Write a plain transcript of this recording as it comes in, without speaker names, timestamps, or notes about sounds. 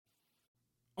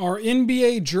Our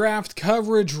NBA draft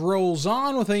coverage rolls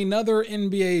on with another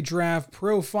NBA draft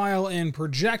profile and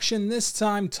projection, this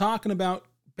time talking about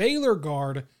Baylor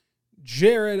guard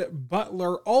Jared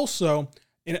Butler. Also,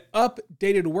 an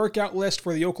updated workout list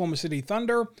for the Oklahoma City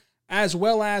Thunder, as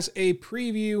well as a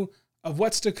preview of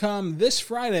what's to come this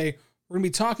Friday. We're going to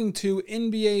be talking to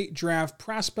NBA draft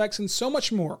prospects and so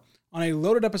much more on a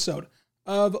loaded episode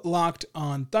of Locked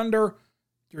On Thunder,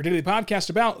 your daily podcast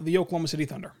about the Oklahoma City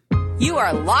Thunder. You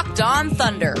are Locked On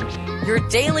Thunder, your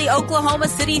daily Oklahoma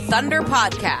City Thunder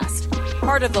podcast.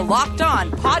 Part of the Locked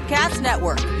On Podcast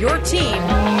Network, your team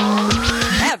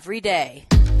every day.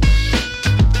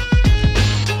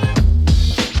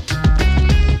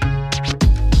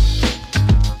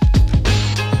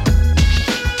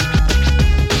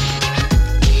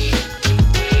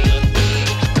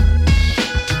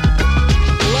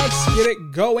 Let's get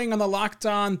it going on the Locked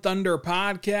On Thunder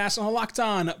podcast on the Locked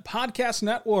On Podcast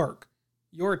Network.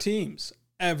 Your teams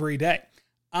every day.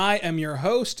 I am your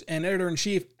host and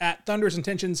editor-in-chief at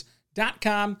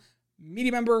thundersintentions.com.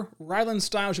 Media member, Rylan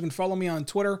Styles. You can follow me on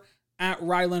Twitter at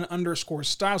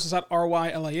Rylan_Styles. It's at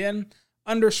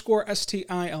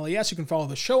RYLAN_STILES. You can follow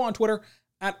the show on Twitter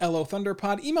at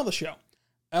LOThunderPod. Email the show,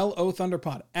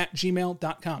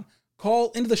 LOThunderPod@gmail.com.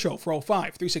 Call into the show,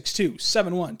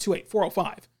 405-362-7128.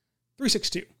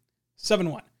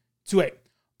 405-362-7128.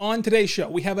 On today's show,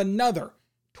 we have another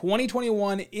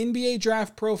 2021 NBA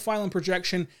draft profile and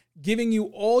projection, giving you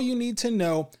all you need to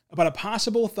know about a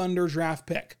possible Thunder draft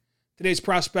pick. Today's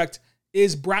prospect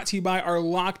is brought to you by our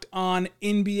Locked On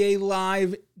NBA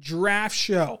Live Draft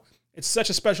Show. It's such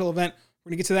a special event. We're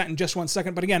going to get to that in just 1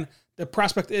 second. But again, the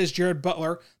prospect is Jared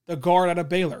Butler, the guard out of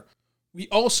Baylor. We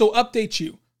also update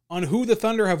you on who the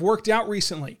Thunder have worked out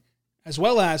recently, as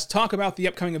well as talk about the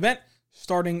upcoming event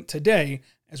starting today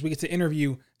as we get to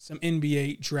interview some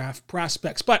NBA draft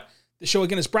prospects. But the show,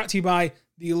 again, is brought to you by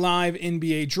the Live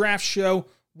NBA Draft Show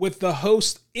with the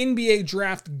host, NBA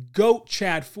Draft GOAT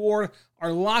Chad Ford,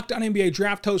 our Locked On NBA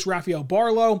Draft host, Rafael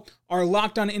Barlow, our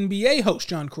Locked On NBA host,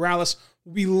 John Corrales,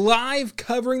 will be live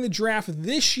covering the draft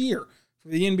this year for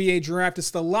the NBA Draft.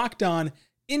 It's the Locked On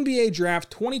NBA Draft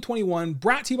 2021,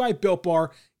 brought to you by Built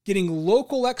Bar, getting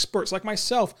local experts like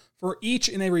myself for each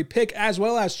and every pick, as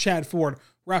well as Chad Ford,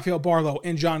 Rafael Barlow,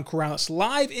 and John Corrales,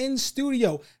 live in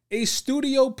studio, a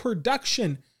studio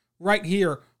production right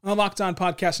here on the Locked On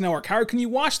Podcast Network. How can you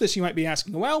watch this, you might be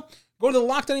asking? Well, go to the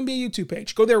Locked On NBA YouTube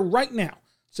page. Go there right now.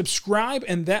 Subscribe,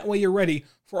 and that way you're ready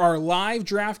for our live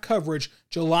draft coverage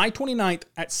July 29th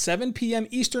at 7 p.m.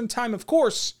 Eastern Time, of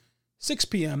course, 6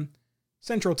 p.m.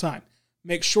 Central Time.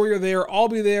 Make sure you're there. I'll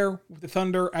be there with the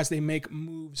Thunder as they make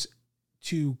moves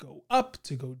to go up,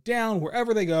 to go down,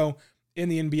 wherever they go in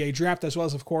the NBA draft, as well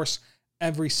as, of course,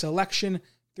 every selection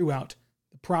throughout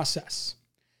the process.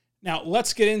 Now,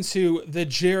 let's get into the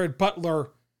Jared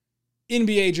Butler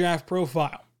NBA draft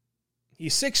profile.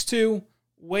 He's 6'2",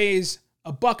 weighs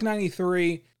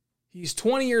 $193. He's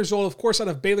 20 years old, of course, out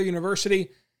of Baylor University.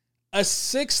 A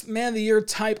sixth man of the year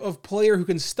type of player who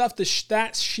can stuff the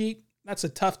stats sheet, that's a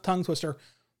tough tongue twister,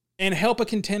 and help a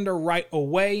contender right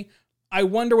away. I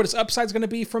wonder what his upside is going to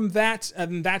be from that,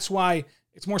 and that's why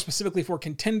it's more specifically for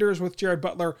contenders with Jared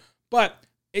Butler. But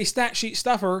a stat sheet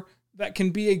stuffer that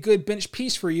can be a good bench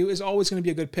piece for you is always going to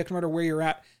be a good pick, no matter where you're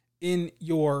at in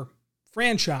your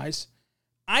franchise.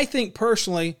 I think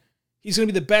personally, he's going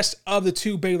to be the best of the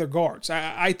two Baylor guards.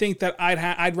 I think that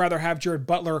I'd rather have Jared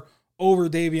Butler over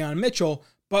Davion Mitchell.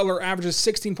 Butler averages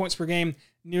 16 points per game,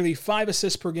 nearly 5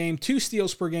 assists per game, 2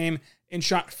 steals per game, and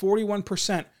shot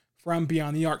 41% from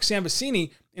beyond the arc. Sam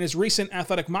Vecini, in his recent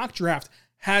athletic mock draft,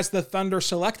 has the Thunder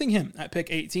selecting him at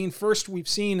pick 18. First we've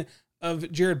seen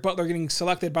of Jared Butler getting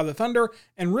selected by the Thunder,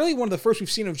 and really one of the first we've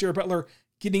seen of Jared Butler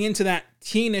getting into that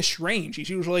teenish range.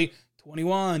 He's usually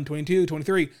 21, 22,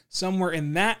 23, somewhere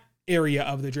in that area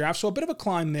of the draft. So a bit of a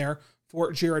climb there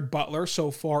for Jared Butler so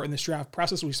far in this draft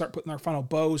process. We start putting our final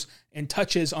bows and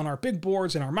touches on our big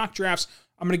boards and our mock drafts.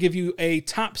 I'm going to give you a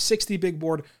top 60 big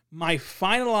board, my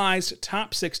finalized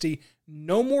top 60.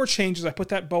 No more changes. I put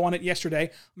that bow on it yesterday.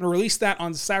 I'm going to release that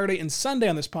on Saturday and Sunday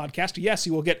on this podcast. Yes,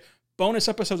 you will get bonus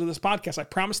episodes of this podcast. I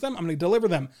promise them. I'm going to deliver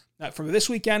them for this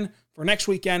weekend, for next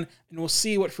weekend, and we'll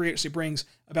see what free agency brings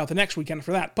about the next weekend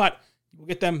for that. But we'll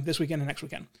get them this weekend and next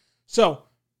weekend. So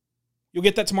you'll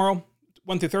get that tomorrow,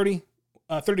 1 through 30,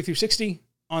 30 through 60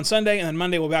 on Sunday, and then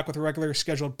Monday we'll be back with the regular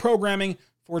scheduled programming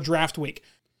for draft week.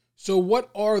 So what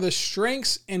are the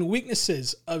strengths and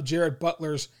weaknesses of Jared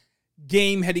Butler's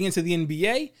game heading into the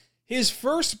NBA? His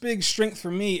first big strength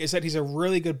for me is that he's a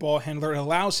really good ball handler. It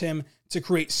allows him to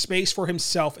create space for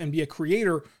himself and be a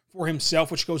creator for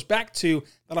himself, which goes back to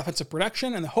that offensive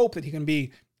production and the hope that he can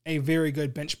be a very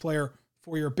good bench player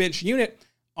for your bench unit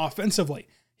offensively.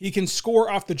 He can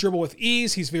score off the dribble with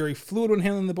ease. He's very fluid when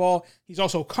handling the ball. He's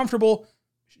also comfortable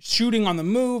shooting on the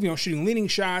move, shooting leaning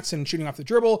shots and shooting off the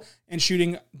dribble and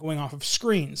shooting going off of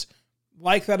screens.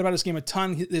 Like that about his game a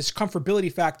ton. His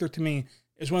comfortability factor to me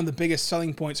is one of the biggest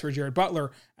selling points for Jared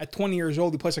Butler. At 20 years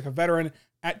old, he plays like a veteran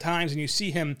at times, and you see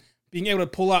him being able to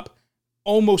pull up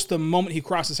almost the moment he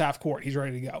crosses half court. He's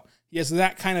ready to go. He has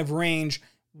that kind of range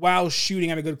while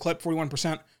shooting at a good clip,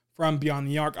 41% from beyond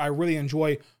the arc. I really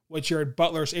enjoy what Jared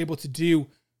Butler is able to do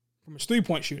from his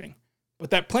three-point shooting. But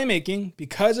that playmaking,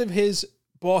 because of his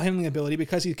ball handling ability,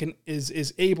 because he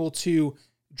is able to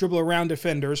dribble around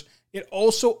defenders, it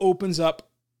also opens up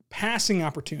passing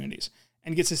opportunities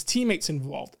and gets his teammates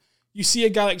involved. You see a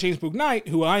guy like James Bouknight,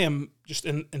 who I am just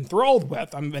enthralled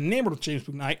with. I'm enamored with James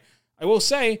Bouknight. I will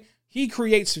say he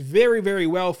creates very, very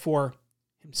well for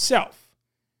himself.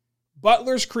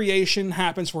 Butler's creation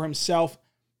happens for himself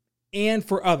and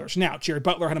for others. Now, Jared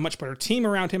Butler had a much better team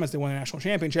around him as they won a national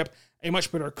championship, a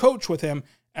much better coach with him,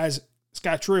 as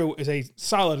Scott Drew is a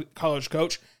solid college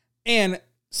coach, and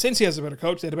since he has a better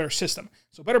coach, they had a better system.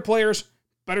 So better players,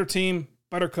 better team,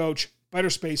 better coach, better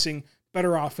spacing,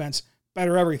 better offense,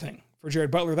 better everything. For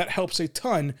Jared Butler, that helps a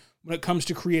ton when it comes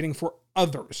to creating for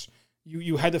others.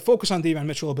 You had to focus on Davion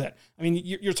Mitchell a bit. I mean,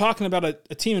 you're talking about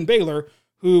a team in Baylor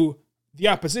who the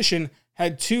opposition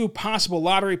had 2 possible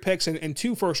lottery picks and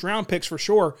 2 first-round picks for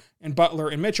sure in Butler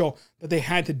and Mitchell that they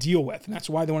had to deal with. And that's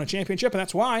why they won a championship, and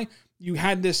that's why you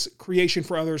had this creation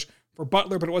for others for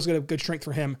Butler, but it was a good strength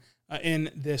for him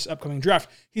in this upcoming draft.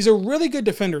 He's a really good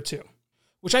defender, too,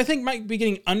 which I think might be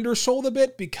getting undersold a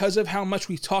bit because of how much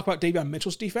we talk about Davion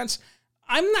Mitchell's defense.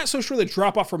 I'm not so sure the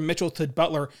drop-off from Mitchell to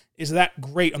Butler is that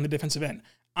great on the defensive end.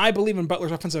 I believe in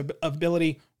Butler's offensive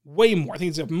ability way more. I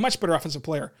think he's a much better offensive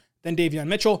player than Davion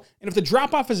Mitchell. And if the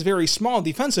drop-off is very small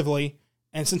defensively,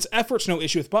 and since effort's no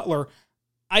issue with Butler,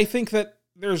 I think that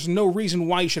there's no reason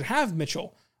why you should have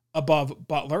Mitchell above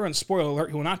Butler. And spoiler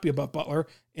alert, he will not be above Butler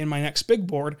in my next big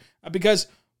board. Because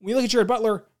when you look at Jared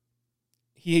Butler,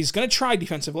 he's going to try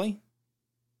defensively.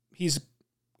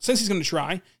 Since he's going to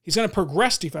try, he's going to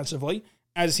progress defensively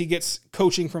as he gets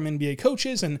coaching from NBA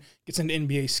coaches and gets into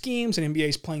NBA schemes, and NBA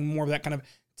is playing more of that kind of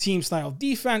team-style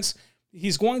defense.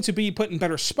 He's going to be put in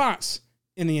better spots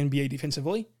in the NBA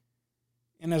defensively,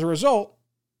 and as a result,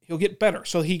 he'll get better.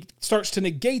 So he starts to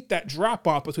negate that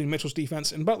drop-off between Mitchell's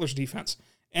defense and Butler's defense.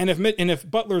 And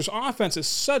if Butler's offense is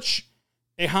such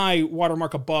a high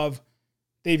watermark above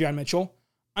Davion Mitchell,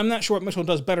 I'm not sure what Mitchell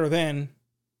does better than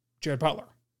Jared Butler.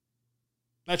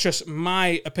 That's just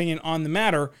my opinion on the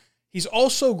matter. He's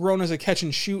also grown as a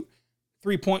catch-and-shoot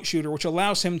three-point shooter, which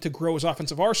allows him to grow his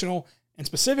offensive arsenal and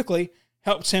specifically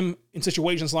helps him in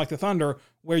situations like the Thunder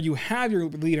where you have your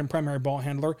lead and primary ball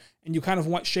handler and you kind of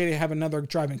want Shea to have another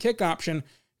drive and kick option.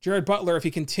 Jared Butler, if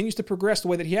he continues to progress the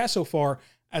way that he has so far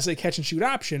as a catch-and-shoot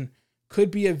option, could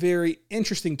be a very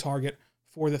interesting target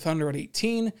for the Thunder at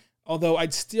 18, although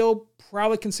I'd still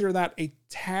probably consider that a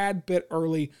tad bit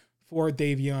early for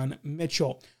Davion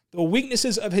Mitchell. The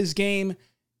weaknesses of his game,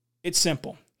 it's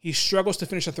simple. He struggles to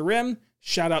finish at the rim.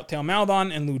 Shout out Teo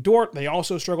Maldon and Lou Dort. They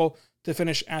also struggle to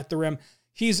finish at the rim.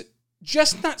 He's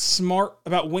just not smart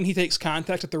about when he takes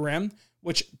contact at the rim,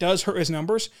 which does hurt his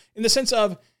numbers, in the sense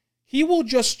of he will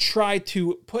just try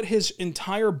to put his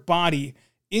entire body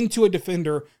into a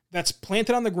defender that's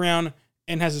planted on the ground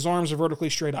and has his arms vertically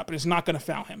straight up, and it's not going to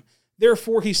foul him.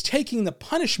 Therefore, he's taking the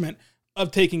punishment of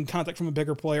taking contact from a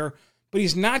bigger player, but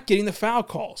he's not getting the foul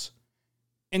calls.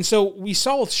 And so we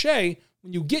saw with Shea,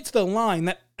 when you get to the line,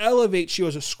 that elevates you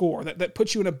as a scorer. That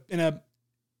puts you in a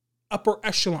upper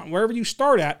echelon. Wherever you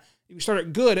start at, if you start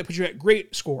at good, it puts you at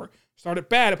great score. Start at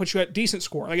bad, it puts you at decent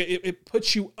score. Like it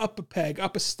puts you up a peg,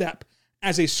 up a step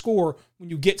as a scorer when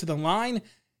you get to the line.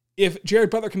 If Jared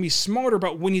Butler can be smarter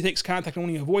about when he takes contact and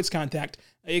when he avoids contact,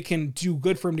 it can do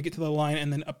good for him to get to the line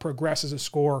and then progress as a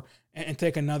scorer and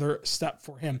take another step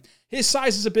for him. His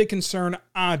size is a big concern,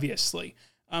 obviously.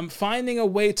 Finding a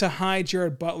way to hide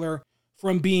Jared Butler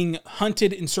from being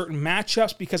hunted in certain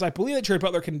matchups, because I believe that Jared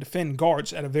Butler can defend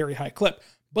guards at a very high clip,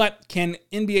 but can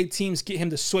NBA teams get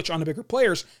him to switch on to bigger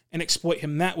players and exploit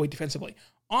him that way defensively?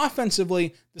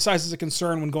 Offensively, the size is a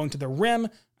concern when going to the rim.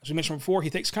 As we mentioned before, he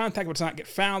takes contact, but does not get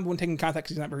fouled when taking contact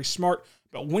because he's not very smart.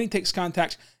 But when he takes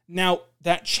contact, now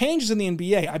that changes in the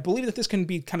NBA. I believe that this can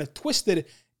be kind of twisted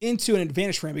into an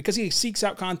advantage for him because he seeks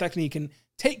out contact and he can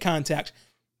take contact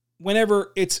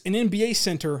whenever it's an NBA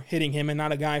center hitting him and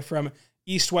not a guy from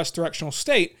East-West directional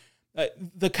state.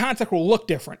 The contact will look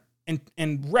different, and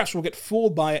refs will get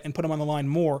fooled by it and put him on the line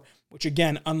more, which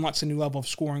again unlocks a new level of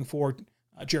scoring for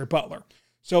Jared Butler.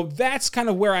 So that's kind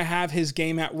of where I have his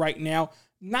game at right now.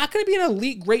 Not going to be an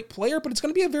elite great player, but it's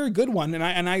going to be a very good one,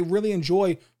 and I really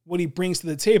enjoy what he brings to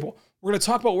the table. We're going to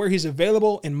talk about where he's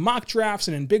available in mock drafts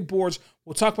and in big boards.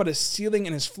 We'll talk about his ceiling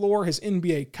and his floor, his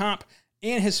NBA comp,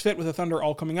 and his fit with the Thunder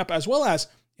all coming up, as well as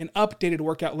an updated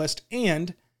workout list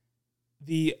and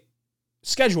the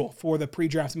schedule for the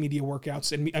pre-draft media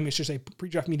workouts, and I should say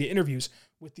pre-draft media interviews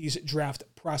with these draft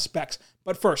prospects.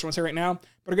 But first, I want to say right now,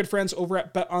 but our good friends over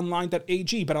at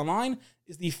betonline.ag. BetOnline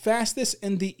is the fastest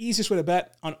and the easiest way to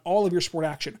bet on all of your sport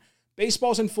action.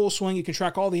 Baseball's in full swing. You can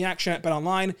track all the action at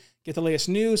BetOnline, get the latest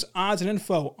news, odds, and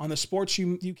info on the sports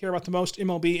you care about the most,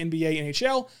 MLB, NBA,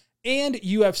 NHL, and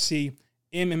UFC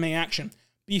MMA action.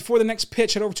 Before the next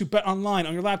pitch, head over to BetOnline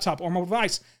on your laptop or mobile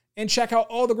device and check out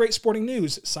all the great sporting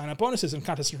news, sign-up bonuses, and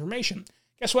contest information.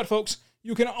 Guess what, folks?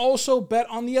 You can also bet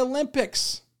on the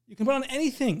Olympics. You can bet on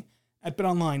anything at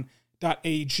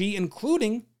betonline.ag,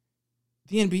 including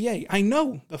the NBA. I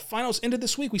know the finals ended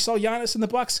this week. We saw Giannis and the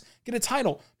Bucks get a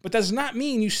title, but that does not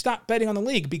mean you stop betting on the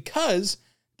league because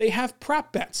they have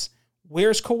prop bets.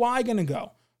 Where's Kawhi going to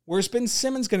go? Where's Ben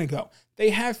Simmons going to go? They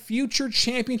have future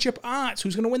championship odds.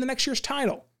 Who's going to win the next year's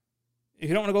title? If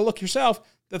you don't want to go look yourself,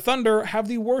 the Thunder have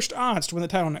the worst odds to win the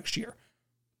title next year.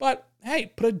 But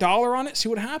hey, put $1 on it, see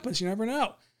what happens. You never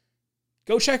know.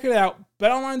 Go check it out.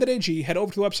 BetOnline.ag. Head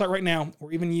over to the website right now,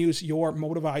 or even use your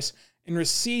mobile device and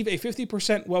receive a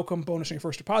 50% welcome bonus on your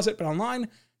first deposit. BetOnline,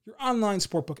 your online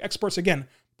sportbook experts. Again,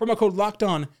 promo code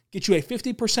LOCKEDON get you a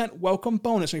 50% welcome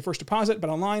bonus on your first deposit.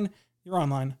 BetOnline, your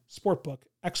online sportbook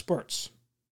experts.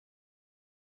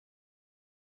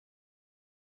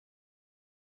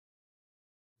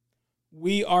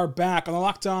 We are back on the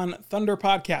Locked On Thunder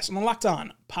podcast, on the Locked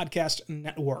On Podcast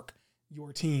Network,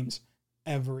 your teams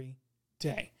every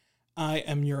day. I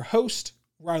am your host,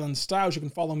 Rylan Stiles. You can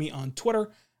follow me on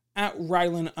Twitter at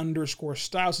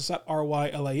Rylan_Stiles. It's at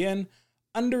RYLAN_STILES.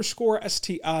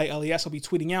 I'll be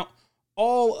tweeting out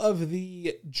all of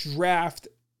the draft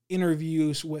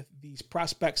interviews with these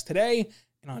prospects today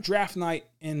and on draft night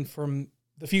and from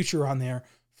the future on there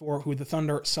for who the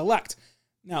Thunder select.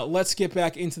 Now, let's get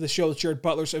back into the show with Jared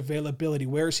Butler's availability.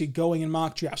 Where is he going in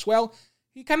mock drafts? Well,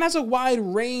 he kind of has a wide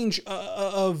range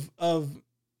of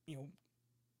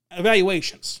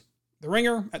evaluations. The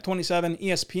Ringer at 27,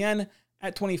 ESPN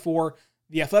at 24,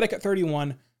 The Athletic at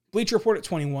 31, Bleacher Report at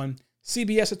 21,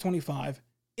 CBS at 25,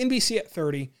 NBC at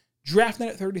 30, DraftNet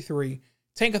at 33,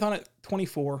 Tankathon at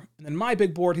 24, and then my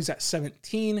big board, he's at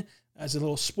 17. As a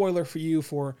little spoiler for you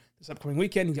for this upcoming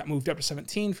weekend, he got moved up to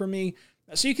 17 for me.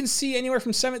 So you can see anywhere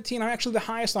from 17, I'm actually the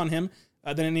highest on him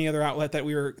than any other outlet that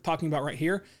we were talking about right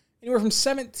here. Anywhere from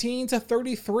 17 to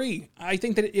 33. I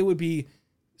think that it would be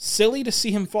silly to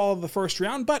see him fall to the first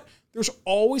round, but there's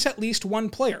always at least one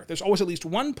player. There's always at least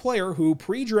one player who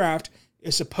pre-draft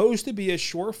is supposed to be a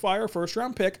surefire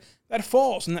first-round pick that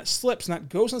falls and that slips and that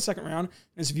goes in the second round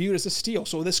and is viewed as a steal.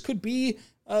 So this could be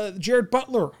Jared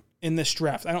Butler in this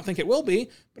draft. I don't think it will be,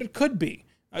 but it could be.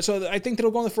 So I think that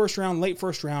it'll go in the first round, late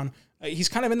first round. He's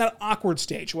kind of in that awkward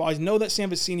stage. While I know that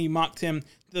Sam Vecini mocked him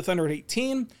to the Thunder at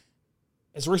 18,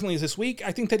 as recently as this week,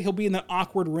 I think that he'll be in that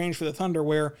awkward range for the Thunder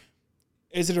where,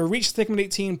 is it a reach to take him at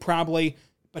 18? Probably,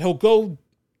 but he'll go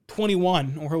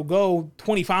 21 or he'll go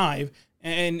 25.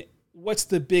 And what's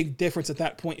the big difference at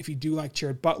that point if you do like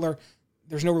Jared Butler?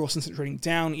 There's no real sense in trading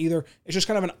down either. It's just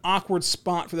kind of an awkward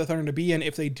spot for the Thunder to be in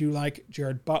if they do like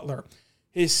Jared Butler.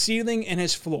 His ceiling and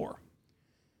his floor.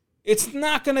 It's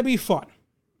not going to be fun.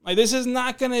 Like, this is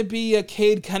not going to be a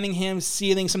Cade Cunningham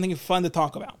ceiling, something fun to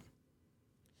talk about.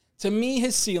 To me,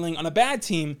 his ceiling on a bad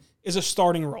team is a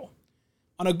starting role.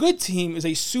 On a good team is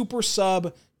a super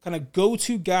sub, kind of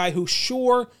go-to guy who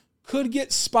sure could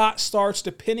get spot starts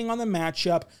depending on the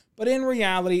matchup, but in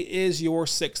reality is your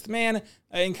sixth man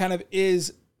and kind of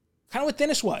is kind of what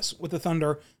Dennis was with the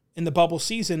Thunder in the bubble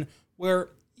season where,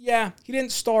 yeah, he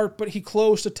didn't start, but he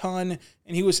closed a ton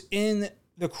and he was in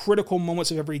the critical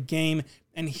moments of every game,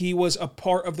 and he was a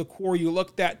part of the core you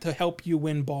looked at to help you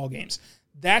win ball games.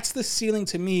 That's the ceiling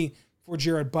to me for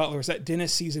Jared Butler, is that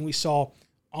Dennis season we saw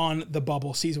on the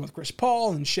bubble season with Chris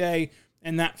Paul and Shea,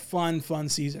 and that fun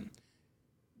season.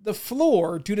 The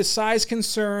floor, due to size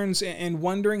concerns and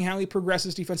wondering how he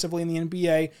progresses defensively in the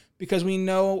NBA, because we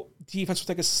know defense will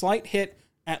take a slight hit,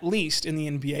 at least in the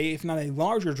NBA, if not a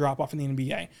larger drop-off in the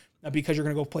NBA, because you're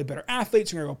going to go play better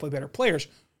athletes, you're going to go play better players.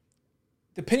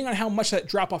 Depending on how much that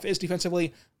drop-off is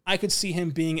defensively, I could see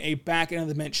him being a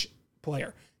back-end-of-the-bench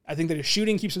player. I think that his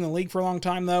shooting keeps him in the league for a long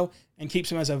time, though, and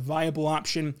keeps him as a viable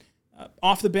option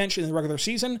off the bench in the regular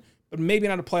season, but maybe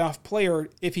not a playoff player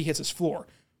if he hits his floor.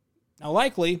 Now,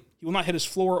 likely, he will not hit his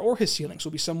floor or his ceiling, so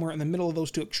he'll be somewhere in the middle of those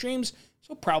two extremes,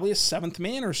 so probably a seventh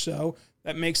man or so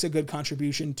that makes a good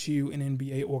contribution to an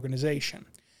NBA organization.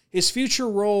 His future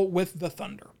role with the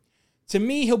Thunder. To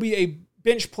me, he'll be a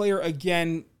bench player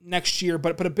again next year,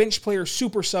 but a bench player,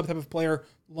 super sub type of player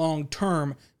long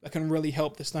term that can really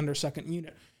help this Thunder second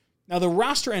unit. Now, the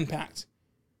roster impact.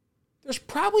 There's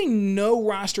probably no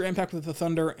roster impact with the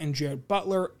Thunder and Jared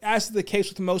Butler, as is the case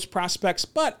with most prospects,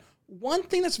 but one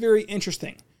thing that's very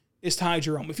interesting is Ty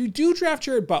Jerome. If you do draft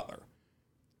Jared Butler,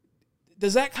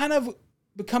 does that kind of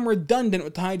become redundant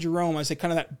with Ty Jerome as a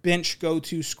kind of that bench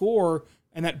go-to scorer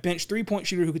and that bench three-point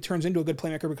shooter who turns into a good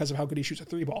playmaker because of how good he shoots a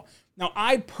three ball? Now,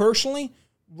 I'd personally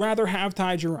rather have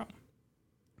Ty Jerome.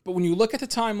 But when you look at the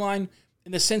timeline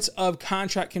in the sense of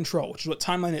contract control, which is what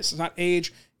timeline is, it's not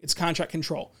age, it's contract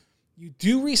control. You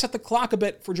do reset the clock a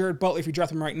bit for Jared Butler if you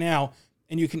draft him right now,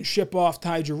 and you can ship off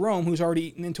Ty Jerome, who's already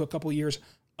eaten into a couple years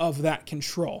of that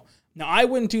control. Now, I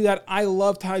wouldn't do that. I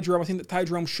love Ty Jerome. I think that Ty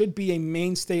Jerome should be a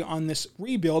mainstay on this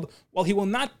rebuild. While he will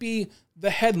not be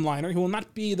the headliner, he will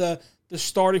not be the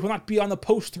starter, he will not be on the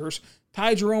posters,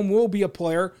 Ty Jerome will be a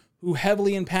player who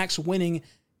heavily impacts winning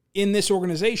in this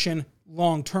organization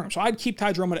long term. So I'd keep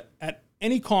Ty Jerome at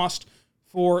any cost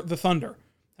for the Thunder.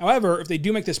 However, if they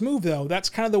do make this move, though, that's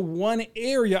kind of the one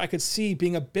area I could see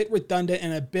being a bit redundant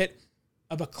and a bit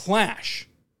of a clash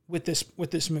with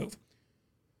this move.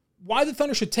 Why the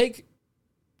Thunder should take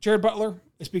Jared Butler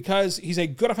is because he's a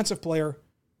good offensive player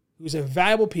who's a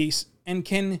valuable piece and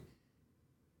can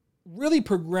really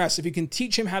progress if you can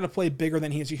teach him how to play bigger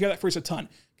than he is. You hear that phrase a ton.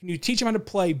 Can you teach him how to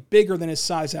play bigger than his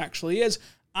size actually is?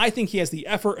 I think he has the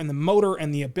effort and the motor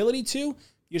and the ability to. You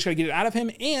just got to get it out of him.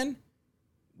 And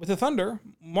with the Thunder,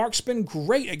 Mark's been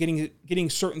great at getting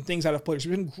certain things out of players.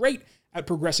 He's been great at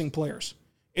progressing players.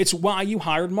 It's why you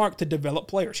hired Mark, to develop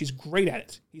players. He's great at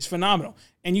it. He's phenomenal.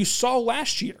 And you saw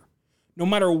last year, no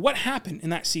matter what happened in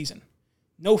that season,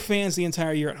 no fans the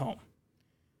entire year at home.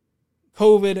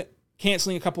 COVID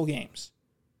canceling a couple games.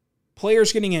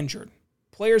 Players getting injured.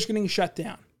 Players getting shut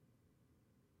down.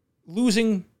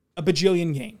 Losing a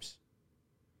bajillion games.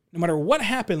 No matter what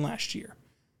happened last year,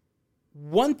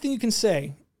 one thing you can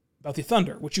say about the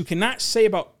Thunder, which you cannot say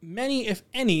about many, if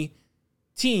any,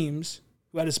 teams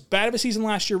who had as bad of a season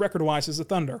last year record-wise as the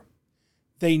Thunder,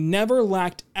 they never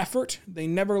lacked effort, they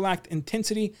never lacked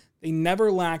intensity, they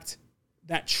never lacked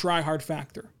that try-hard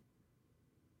factor.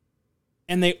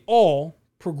 And they all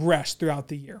progressed throughout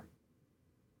the year.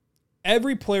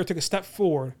 Every player took a step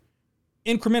forward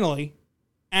incrementally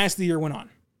as the year went on.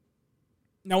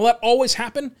 Now, will that always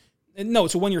happen? No,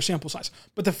 it's a one-year sample size.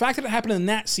 But the fact that it happened in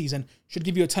that season should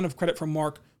give you a ton of credit from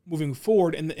Mark moving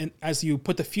forward and as you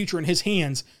put the future in his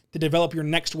hands to develop your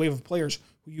next wave of players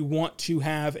who you want to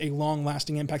have a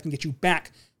long-lasting impact and get you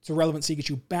back to relevancy, get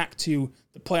you back to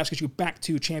the playoffs, get you back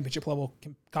to championship-level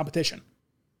competition.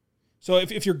 So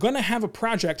if you're going to have a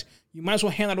project, you might as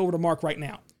well hand that over to Mark right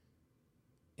now.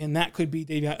 And that could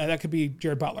be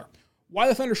Jared Butler. Why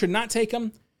the Thunder should not take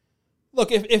him?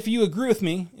 Look, if you agree with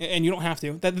me, and you don't have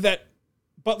to, that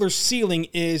Butler's ceiling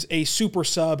is a super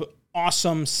sub,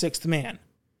 awesome sixth man.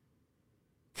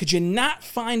 Could you not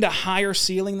find a higher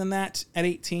ceiling than that at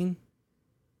 18?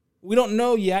 We don't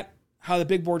know yet how the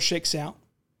big board shakes out.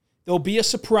 There'll be a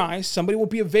surprise. Somebody will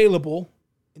be available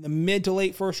in the mid to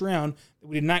late first round that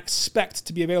we did not expect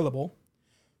to be available.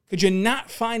 Could you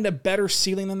not find a better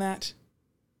ceiling than that?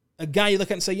 A guy you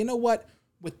look at and say, you know what?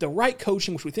 With the right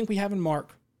coaching, which we think we have in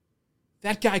Mark,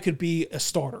 that guy could be a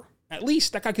starter. At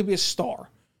least that guy could be a star,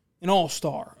 an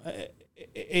all-star,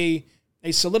 a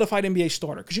solidified NBA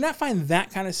starter. Could you not find that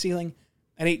kind of ceiling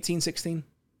at 18, 16?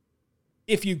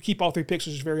 If you keep all three picks,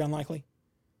 which is very unlikely.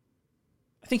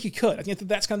 I think you could. I think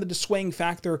that's kind of the swaying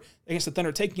factor against the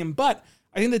Thunder taking him. But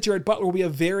I think that Jared Butler will be a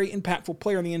very impactful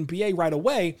player in the NBA right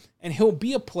away, and he'll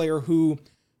be a player who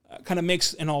kind of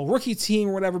makes an all-rookie team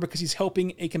or whatever because he's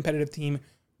helping a competitive team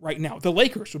right now. The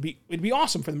Lakers it'd be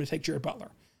awesome for them to take Jared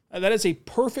Butler. That is a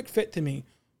perfect fit to me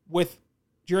with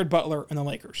Jared Butler and the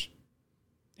Lakers.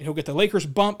 And he'll get the Lakers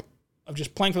bump of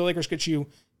just playing for the Lakers, gets you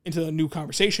into a new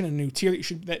conversation, a new tier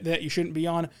that you shouldn't be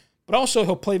on. But also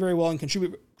he'll play very well and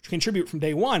contribute from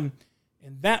day one,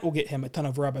 and that will get him a ton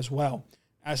of rub as well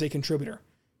as a contributor.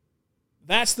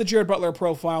 That's the Jared Butler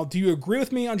profile. Do you agree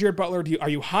with me on Jared Butler? Are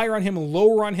you higher on him,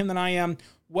 lower on him than I am?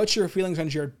 What's your feelings on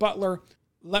Jared Butler?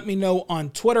 Let me know on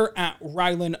Twitter at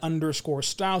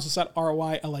Rylan_Styles. It's at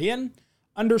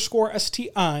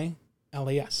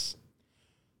RYLAN_STILAS.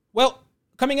 Well,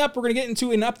 coming up, we're going to get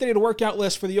into an updated workout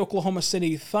list for the Oklahoma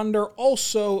City Thunder.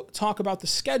 Also, talk about the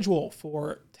schedule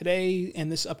for today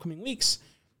and this upcoming week's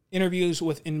interviews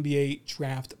with NBA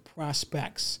draft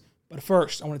prospects. But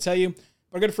first, I want to tell you about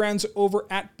our good friends over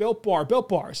at Built Bar. Built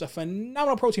Bar is a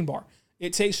phenomenal protein bar.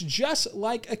 It tastes just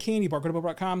like a candy bar. Go to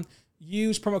BuiltBar.com,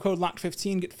 use promo code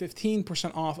LOCKED15, get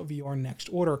 15% off of your next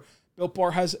order. Built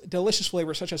Bar has delicious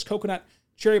flavors such as coconut,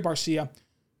 cherry barcia,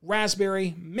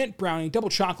 raspberry, mint brownie, double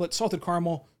chocolate, salted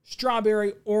caramel,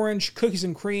 strawberry, orange, cookies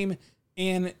and cream,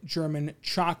 and German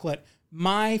chocolate.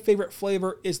 My favorite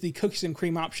flavor is the cookies and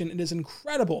cream option. It is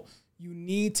incredible. You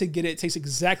need to get it. It tastes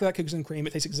exactly like cookies and cream.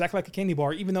 It tastes exactly like a candy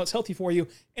bar, even though it's healthy for you,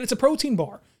 and it's a protein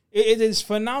bar. It is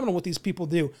phenomenal what these people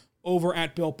do over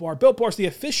at Built Bar. Built Bar is the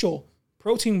official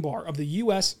protein bar of the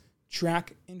U.S.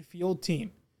 track and field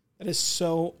team. That is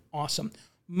so awesome.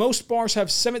 Most bars have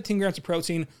 17 grams of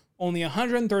protein, only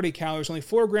 130 calories, only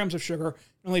 4 grams of sugar,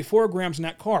 and only 4 grams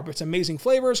net carb. It's amazing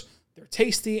flavors, they're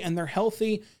tasty, and they're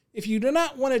healthy. If you do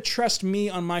not want to trust me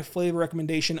on my flavor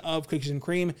recommendation of cookies and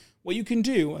cream, what you can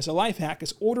do as a life hack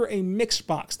is order a mixed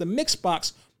box. The mixed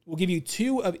box will give you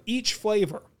 2 of each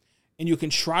flavor, and you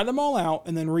can try them all out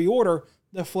and then reorder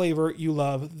the flavor you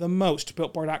love the most.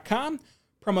 BuiltBar.com,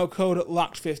 promo code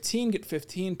LOCKED15, get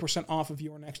 15% off of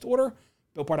your next order.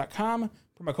 BuiltBar.com,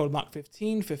 promo code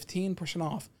LOCKED15, 15%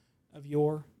 off of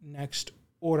your next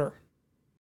order.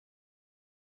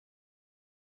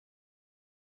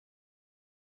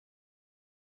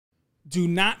 Do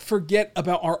not forget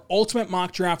about our Ultimate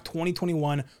Mock Draft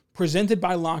 2021 presented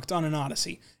by Locked On and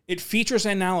Odyssey. It features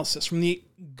analysis from the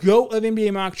GOAT of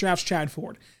NBA mock drafts, Chad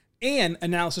Ford, and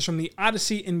analysis from the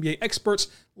Odyssey NBA experts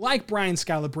like Brian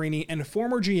Scalabrine and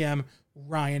former GM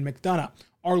Ryan McDonough.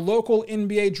 Our local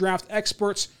NBA draft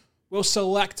experts will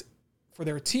select for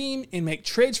their team and make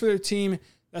trades for their team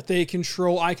that they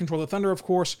control. I control the Thunder, of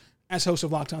course. As host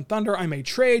of Locked On Thunder, I made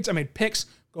trades, I made picks.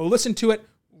 Go listen to it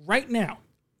right now.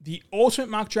 The Ultimate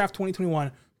Mock Draft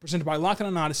 2021, presented by Locked On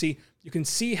and Odyssey. You can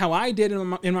see how I did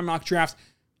in my mock draft.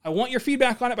 I want your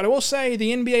feedback on it, but I will say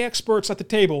the NBA experts at the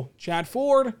table, Chad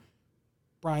Ford,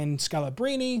 Brian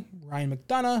Scalabrine, Ryan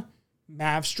McDonough,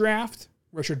 Mavs Draft,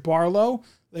 Richard Barlow,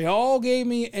 they all gave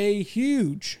me a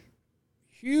huge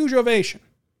ovation.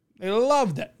 They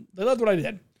loved it. They loved what I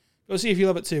did. Go see if you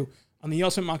love it too on the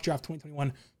Ultimate Mock Draft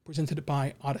 2021, presented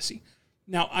by Odyssey.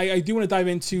 Now, I do want to dive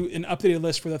into an updated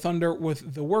list for the Thunder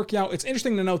with the workout. It's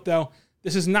interesting to note, though,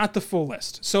 this is not the full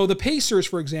list. So the Pacers,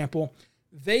 for example,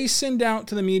 they send out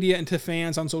to the media and to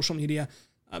fans on social media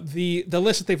the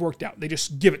list that they've worked out. They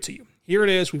just give it to you. Here it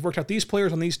is. We've worked out these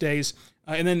players on these days.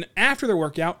 And then after their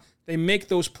workout, they make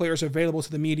those players available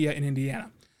to the media in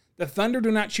Indiana. The Thunder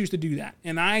do not choose to do that,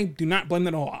 and I do not blame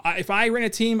them at all. If I ran a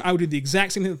team, I would do the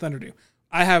exact same thing the Thunder do.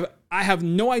 I have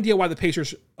no idea why the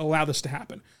Pacers allow this to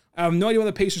happen. I have no idea why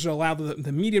the Pacers allow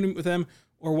the media to meet with them,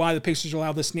 or why the Pacers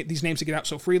allow these names to get out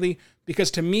so freely,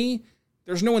 because to me,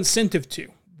 there's no incentive to.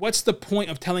 What's the point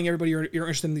of telling everybody you're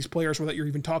interested in these players or that you're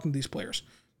even talking to these players?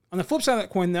 On the flip side of that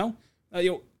coin, though,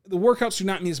 the workouts do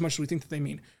not mean as much as we think that they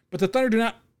mean. But the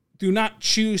Thunder do not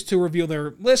choose to reveal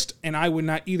their list, and I would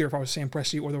not either if I was Sam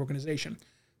Presti or the organization.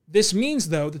 This means,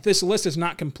 though, that this list is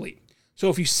not complete. So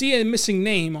if you see a missing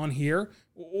name on here,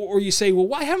 or you say, well,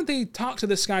 why haven't they talked to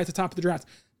this guy at the top of the draft?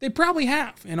 They probably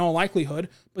have, in all likelihood,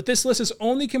 but this list is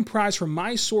only comprised from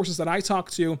my sources that I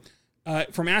talk to,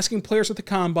 from asking players at the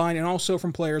Combine and also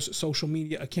from players' social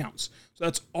media accounts. So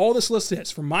that's all this list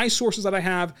is, from my sources that I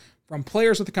have, from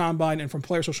players at the Combine, and from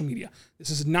player social media.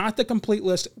 This is not the complete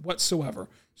list whatsoever.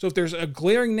 So if there's a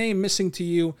glaring name missing to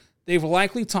you, they've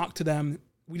likely talked to them.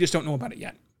 We just don't know about it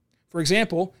yet. For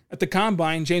example, at the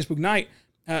Combine, James Bouknight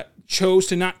chose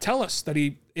to not tell us that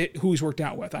who he's worked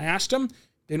out with. I asked him,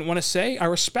 didn't want to say. I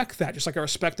respect that, just like I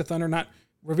respect the Thunder not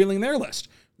revealing their list.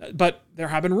 But there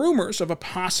have been rumors of a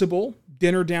possible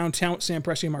dinner downtown Sam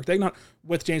Presti and Mark Daigneault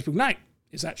with James Bouknight.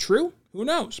 Is that true? Who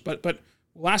knows? But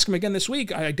we'll ask him again this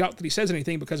week. I doubt that he says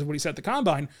anything because of what he said at the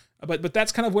Combine. But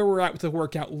that's kind of where we're at with the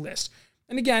workout list.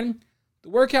 And again, the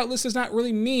workout list does not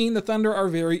really mean the Thunder are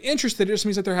very interested. It just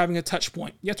means that they're having a touch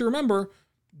point. You have to remember,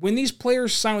 when these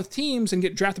players sign with teams and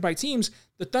get drafted by teams,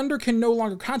 the Thunder can no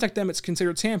longer contact them. It's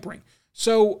considered tampering.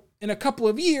 So in a couple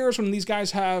of years, when these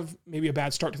guys have maybe a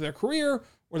bad start to their career,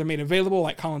 or they're made available,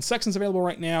 like Colin Sexton's available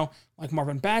right now, like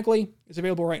Marvin Bagley is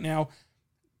available right now,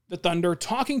 the Thunder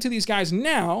talking to these guys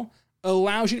now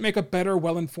allows you to make a better,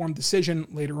 well-informed decision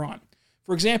later on.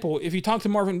 For example, if you talk to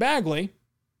Marvin Bagley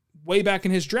way back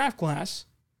in his draft class,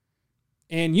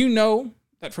 and you know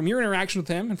that from your interaction with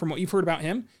him and from what you've heard about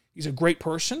him, he's a great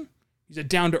person, he's a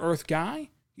down-to-earth guy,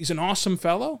 he's an awesome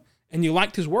fellow, and you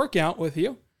liked his workout with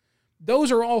you,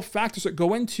 those are all factors that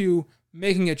go into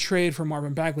making a trade for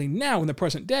Marvin Bagley now in the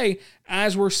present day,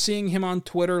 as we're seeing him on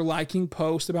Twitter liking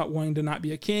posts about wanting to not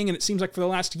be a King. And it seems like for the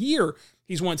last year,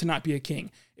 he's wanted to not be a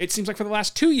King. It seems like for the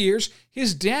last 2 years,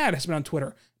 his dad has been on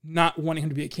Twitter not wanting him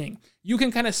to be a King. You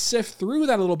can kind of sift through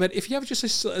that a little bit if you have just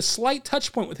a slight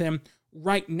touch point with him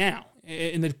right now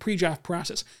in the pre-draft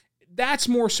process. That's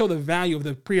more so the value of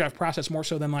the pre-draft process, more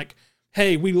so than like,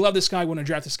 hey, we love this guy, we want to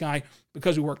draft this guy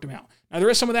because we worked him out. Now, there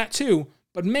is some of that too,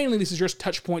 but mainly this is just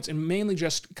touch points and mainly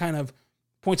just kind of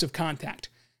points of contact.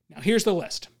 Now, here's the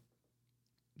list.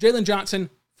 Jalen Johnson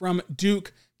from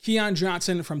Duke, Keon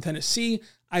Johnson from Tennessee,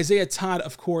 Isaiah Todd,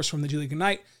 of course, from the G League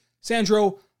Ignite,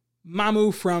 Sandro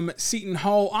Mamu from Seton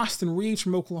Hall, Austin Reeves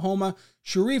from Oklahoma,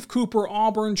 Sharif Cooper,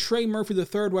 Auburn, Trey Murphy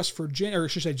III, West Virginia, or I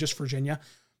should say just Virginia,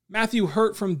 Matthew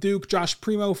Hurt from Duke, Josh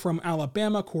Primo from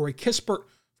Alabama, Corey Kispert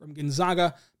from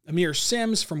Gonzaga, Amir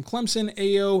Sims from Clemson,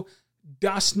 Ayo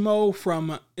Dasmo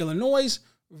from Illinois,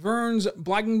 Verns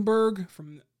Blagenberg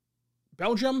from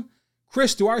Belgium,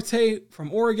 Chris Duarte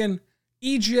from Oregon,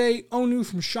 EJ Onu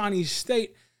from Shawnee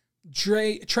State,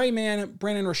 Trey Mann,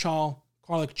 Brandon Rashall,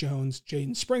 Carlick Jones,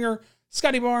 Jaden Springer,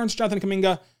 Scotty Barnes, Jonathan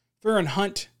Kuminga, Farron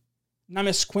Hunt,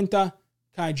 Namis Quinta,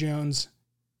 Kai Jones,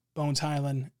 Bones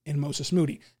Highland, and Moses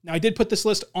Moody. Now, I did put this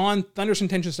list on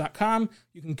thundersintentions.com.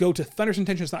 You can go to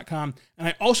thundersintentions.com, and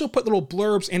I also put little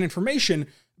blurbs and information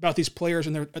about these players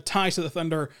and their ties to the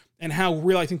Thunder and how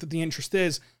real I think that the interest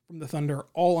is from the Thunder,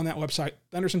 all on that website,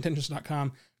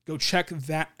 thundersintentions.com. Go check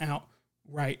that out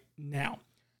right now.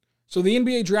 So the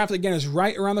NBA draft, again, is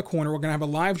right around the corner. We're going to have a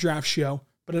live draft show,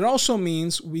 but it also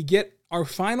means we get our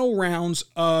final rounds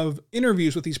of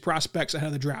interviews with these prospects ahead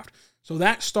of the draft. So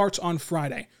that starts on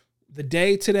Friday, the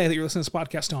day today that you're listening to this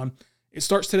podcast on. It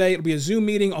starts today. It'll be a Zoom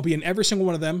meeting. I'll be in every single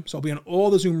one of them, so I'll be in all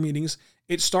the Zoom meetings.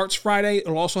 It starts Friday.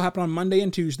 It'll also happen on Monday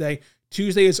and Tuesday.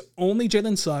 Tuesday is only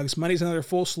Jalen Suggs. Monday's another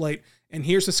full slate. And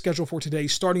here's the schedule for today,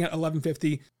 starting at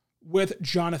 11:50 with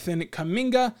Jonathan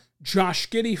Kuminga. Josh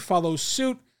Giddey follows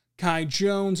suit. Kai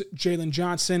Jones, Jalen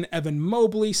Johnson, Evan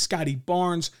Mobley, Scotty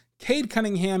Barnes, Cade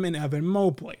Cunningham, and Evan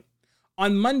Mobley.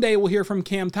 On Monday, we'll hear from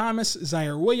Cam Thomas,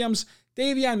 Zaire Williams,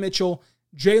 Davion Mitchell,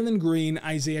 Jalen Green,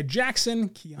 Isaiah Jackson,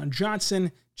 Keon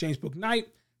Johnson, James Bouknight,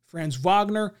 Franz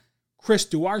Wagner, Chris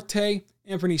Duarte,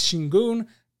 Anthony Shingun,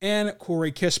 and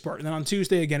Corey Kispert. And then on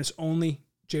Tuesday, again, it's only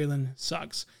Jalen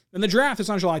Suggs. Then the draft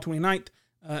is on July 29th,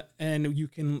 and you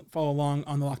can follow along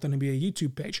on the Locked On NBA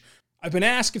YouTube page. I've been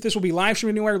asked if this will be live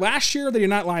streamed anywhere. Last year, they did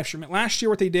not live stream it. Last year,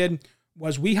 what they did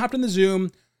was we hopped in the Zoom,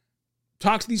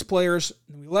 talked to these players,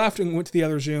 and we left and went to the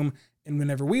other Zoom. And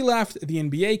whenever we left, the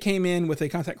NBA came in with a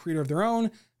content creator of their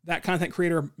own. That content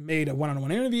creator made a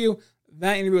one-on-one interview.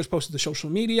 That interview was posted to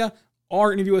social media.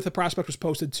 Our interview with the prospect was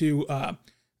posted to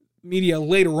media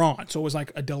later on. So it was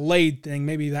like a delayed thing.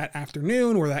 Maybe that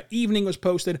afternoon or that evening was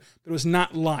posted, but it was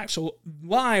not live. So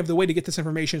live, the way to get this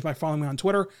information is by following me on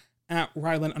Twitter at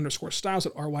Rylan_Styles,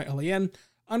 at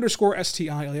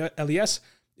RYLAN_STILES.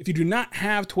 If you do not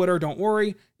have Twitter, don't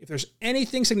worry. If there's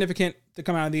anything significant to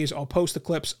come out of these, I'll post the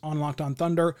clips on Locked On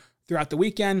Thunder throughout the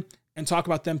weekend and talk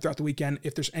about them throughout the weekend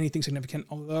if there's anything significant,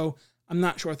 although I'm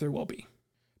not sure if there will be.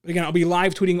 But again, I'll be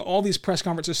live tweeting all these press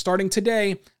conferences starting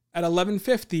today at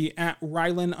 11:50 at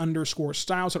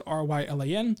Rylan_Styles, at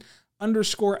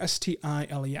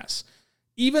RYLAN_STILES.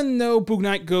 Even though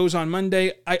Bouknight goes on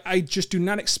Monday, I just do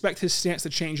not expect his stance to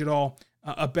change at all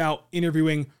about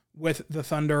interviewing with the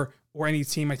Thunder or any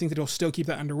team. I think that he'll still keep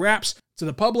that under wraps to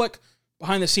the public.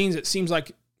 Behind the scenes, it seems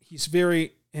like he's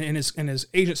very, and his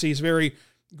agency is very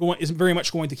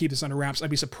much going to keep this under wraps. I'd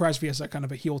be surprised if he has that kind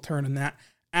of a heel turn in that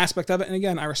aspect of it. And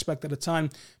again, I respect that a ton.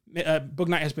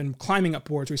 Bouknight has been climbing up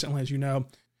boards recently, as you know.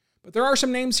 But there are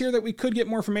some names here that we could get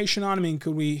more information on. I mean,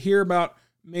 could we hear about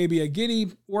maybe a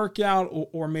Giddey workout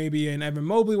or maybe an Evan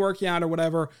Mobley workout or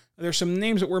whatever? There's some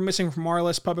names that we're missing from our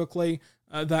list publicly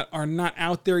that are not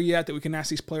out there yet that we can ask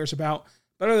these players about.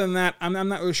 But other than that, I'm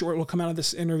not really sure what will come out of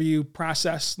this interview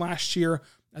process. Last year,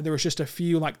 there was just a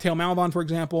few, like Tail Malavon, for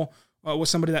example, was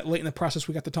somebody that late in the process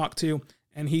we got to talk to,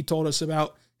 and he told us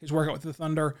about his workout with the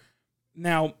Thunder.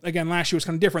 Now, again, last year was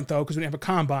kind of different, though, because we didn't have a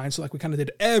combine, so like we kind of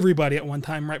did everybody at one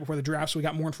time right before the draft, so we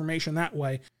got more information that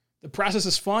way. The process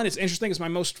is fun. It's interesting. It's my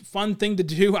most fun thing to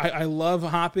do. I love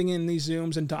hopping in these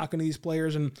Zooms and talking to these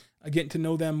players and getting to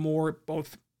know them more,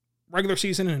 both regular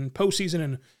season and postseason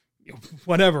and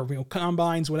whatever,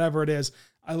 combines, whatever it is.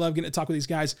 I love getting to talk with these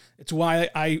guys. It's why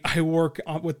I work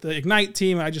with the Ignite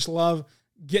team. I just love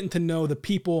getting to know the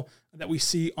people that we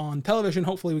see on television.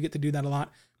 Hopefully we get to do that a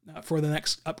lot for the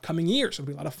next upcoming years. It'll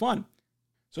be a lot of fun.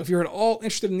 So if you're at all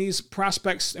interested in these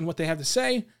prospects and what they have to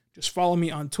say, just follow me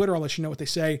on Twitter. I'll let you know what they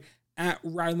say at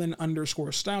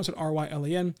Rylan_Styles, at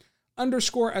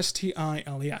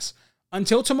 _STILES.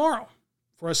 Until tomorrow,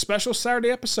 for a special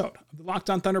Saturday episode of the Locked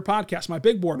On Thunder podcast, my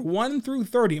big board 1 through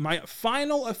 30, my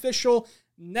final official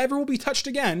never will be touched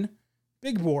again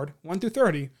big board 1 through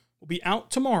 30 will be out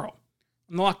tomorrow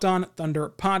on the Locked On Thunder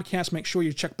podcast. Make sure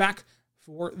you check back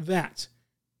for that.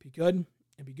 Be good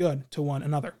and be good to one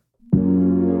another.